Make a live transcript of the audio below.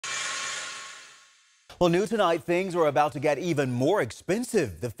Well, new tonight, things are about to get even more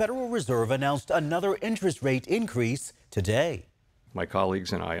expensive. The Federal Reserve announced another interest rate increase today. My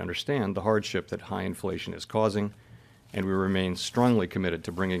colleagues and I understand the hardship that high inflation is causing, and we remain strongly committed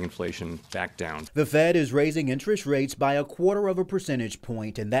to bringing inflation back down. The Fed is raising interest rates by 1/4 percentage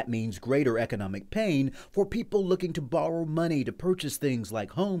point, and that means greater economic pain for people looking to borrow money to purchase things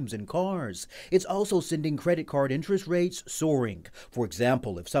like homes and cars. It's also sending credit card interest rates soaring. For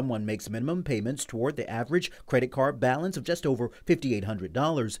example, if someone makes minimum payments toward the average credit card balance of just over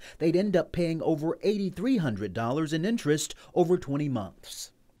 $5,800, they'd end up paying over $8,300 in interest over 20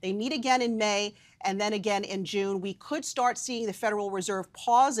 months. They meet again in May and then again in June. We could start seeing the Federal Reserve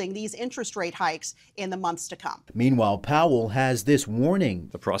pausing these interest rate hikes in the months to come. Meanwhile, Powell has this warning.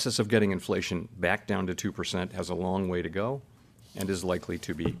 The process of getting inflation back down to 2% has a long way to go and is likely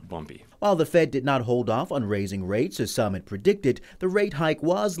to be bumpy. While the Fed did not hold off on raising rates as some had predicted, the rate hike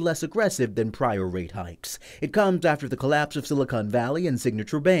was less aggressive than prior rate hikes. It comes after the collapse of Silicon Valley and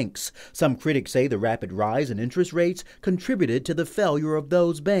Signature banks. Some critics say the rapid rise in interest rates contributed to the failure of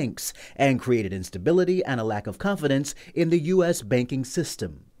those banks and created instability and a lack of confidence in the U.S. banking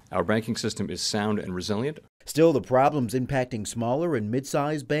system. Our banking system is sound and resilient. Still, the problems impacting smaller and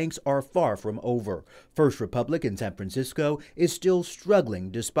mid-sized banks are far from over. First Republic in San Francisco is still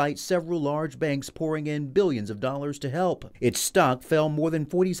struggling despite several large banks pouring in billions of dollars to help. Its stock fell more than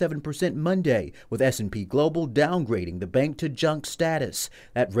 47% Monday, with S&P Global downgrading the bank to junk status.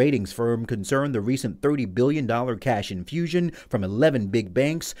 That ratings firm concerned the recent $30 billion cash infusion from 11 big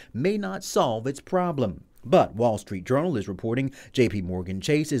banks may not solve its problem. But Wall Street Journal is reporting JP Morgan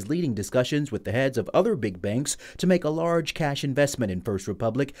Chase is leading discussions with the heads of other big banks to make a large cash investment in First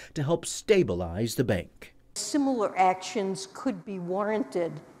Republic to help stabilize the bank. Similar actions could be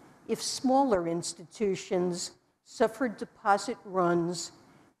warranted if smaller institutions suffered deposit runs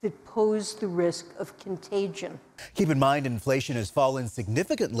that pose the risk of contagion. Keep in mind, inflation has fallen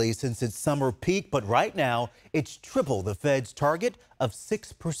significantly since its summer peak, but right now it's triple the Fed's target of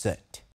 6%.